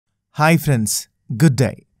Hi friends, good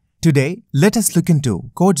day. Today, let us look into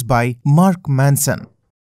quotes by Mark Manson.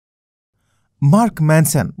 Mark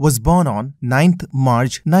Manson was born on 9th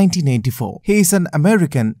March 1984. He is an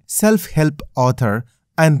American self-help author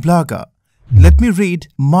and blogger. Let me read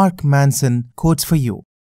Mark Manson quotes for you.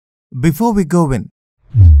 Before we go in,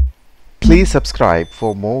 please subscribe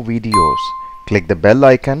for more videos. Click the bell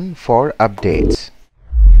icon for updates.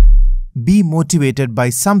 Be motivated by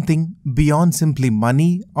something beyond simply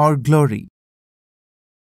money or glory.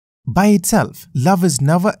 By itself, love is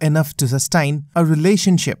never enough to sustain a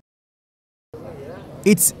relationship.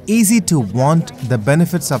 It's easy to want the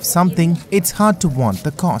benefits of something, it's hard to want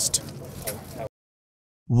the cost.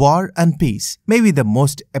 War and peace may be the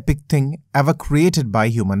most epic thing ever created by a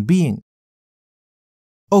human being.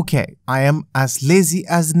 Okay, I am as lazy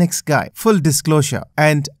as the next guy, full disclosure,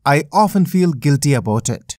 and I often feel guilty about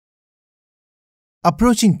it.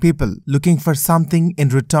 Approaching people looking for something in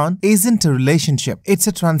return isn't a relationship, it's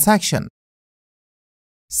a transaction.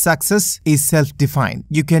 Success is self-defined.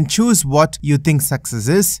 You can choose what you think success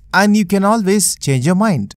is, and you can always change your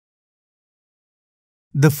mind.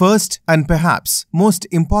 The first and perhaps most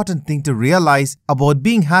important thing to realize about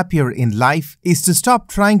being happier in life is to stop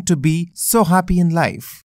trying to be so happy in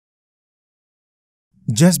life.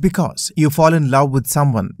 Just because you fall in love with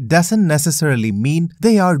someone doesn't necessarily mean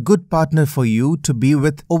they are a good partner for you to be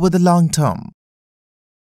with over the long term.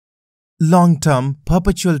 Long-term,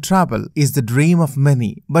 perpetual travel is the dream of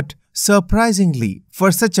many, but surprisingly,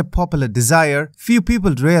 for such a popular desire, few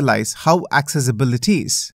people realize how accessible it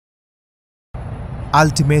is.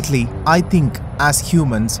 Ultimately, I think as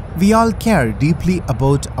humans, we all care deeply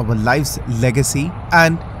about our life's legacy,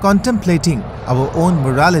 and contemplating our own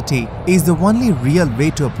morality is the only real way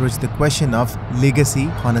to approach the question of legacy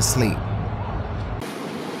honestly.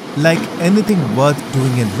 Like anything worth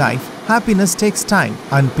doing in life, happiness takes time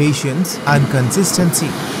and patience and consistency.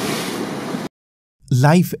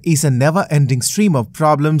 Life is a never-ending stream of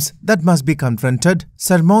problems that must be confronted,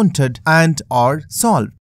 surmounted, and/or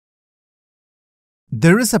solved.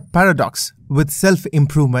 There is a paradox with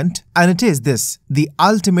self-improvement, and it is this: the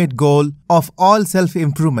ultimate goal of all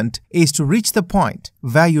self-improvement is to reach the point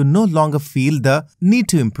where you no longer feel the need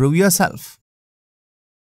to improve yourself.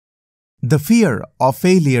 The fear of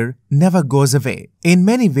failure never goes away. In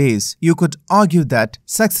many ways, you could argue that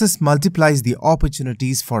success multiplies the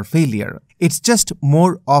opportunities for failure. It's just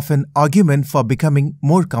more of an argument for becoming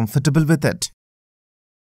more comfortable with it.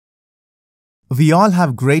 We all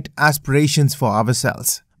have great aspirations for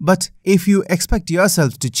ourselves, but if you expect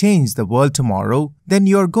yourself to change the world tomorrow, then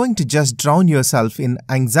you're going to just drown yourself in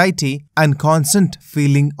anxiety and constant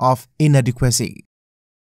feeling of inadequacy.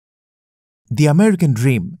 The American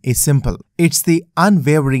dream is simple. It's the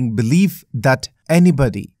unwavering belief that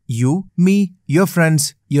anybody, you, me, your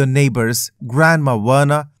friends, your neighbors, Grandma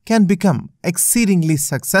Verna, can become exceedingly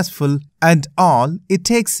successful, and all it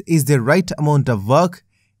takes is the right amount of work,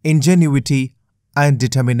 ingenuity, and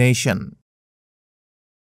determination.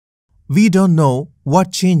 We don't know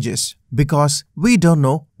what changes because we don't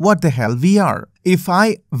know what the hell we are. If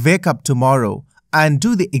I wake up tomorrow and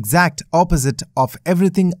do the exact opposite of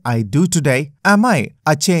everything I do today, am I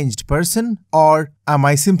a changed person, or am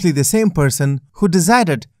I simply the same person who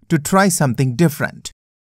decided to try something different?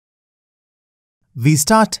 We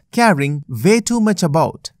start caring way too much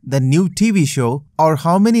about the new TV show, or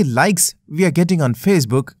how many likes we are getting on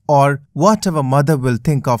Facebook, or what our mother will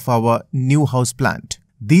think of our new houseplant.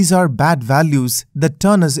 These are bad values that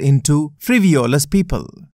turn us into frivolous people.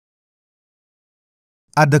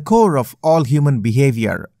 At the core of all human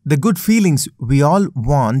behavior, the good feelings we all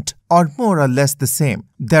want are more or less the same.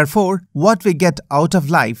 Therefore, what we get out of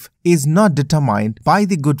life is not determined by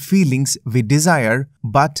the good feelings we desire,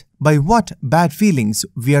 but by what bad feelings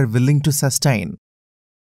we are willing to sustain.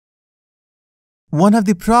 One of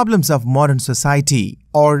the problems of modern society,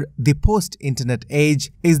 or the post-internet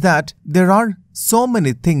age, is that there are so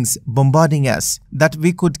many things bombarding us that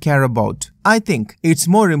we could care about. I think it's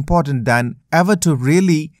more important than ever to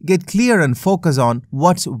really get clear and focus on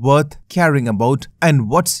what's worth caring about and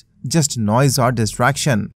what's just noise or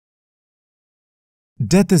distraction.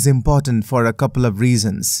 Death is important for a couple of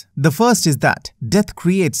reasons. The first is that death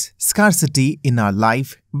creates scarcity in our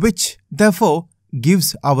life, which therefore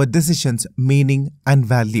gives our decisions meaning and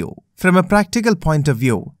value. From a practical point of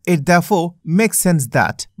view, it therefore makes sense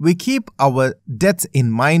that we keep our deaths in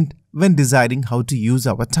mind when deciding how to use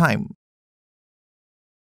our time.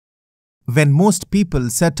 When most people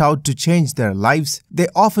set out to change their lives, they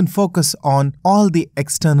often focus on all the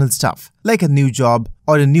external stuff, like a new job,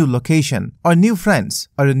 or a new location, or new friends,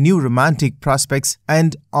 or a new romantic prospects,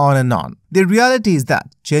 and on and on. The reality is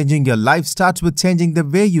that changing your life starts with changing the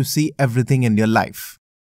way you see everything in your life.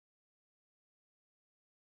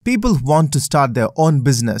 People want to start their own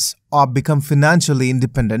business or become financially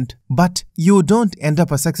independent, but you don't end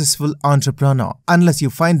up a successful entrepreneur unless you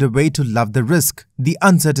find a way to love the risk, the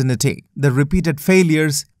uncertainty, the repeated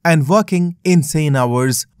failures, and working insane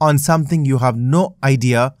hours on something you have no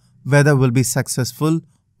idea whether will be successful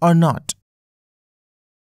or not.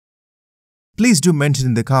 Please do mention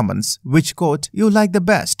in the comments which quote you like the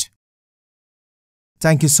best.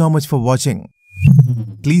 Thank you so much for watching.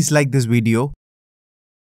 Please like this video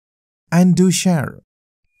and do share.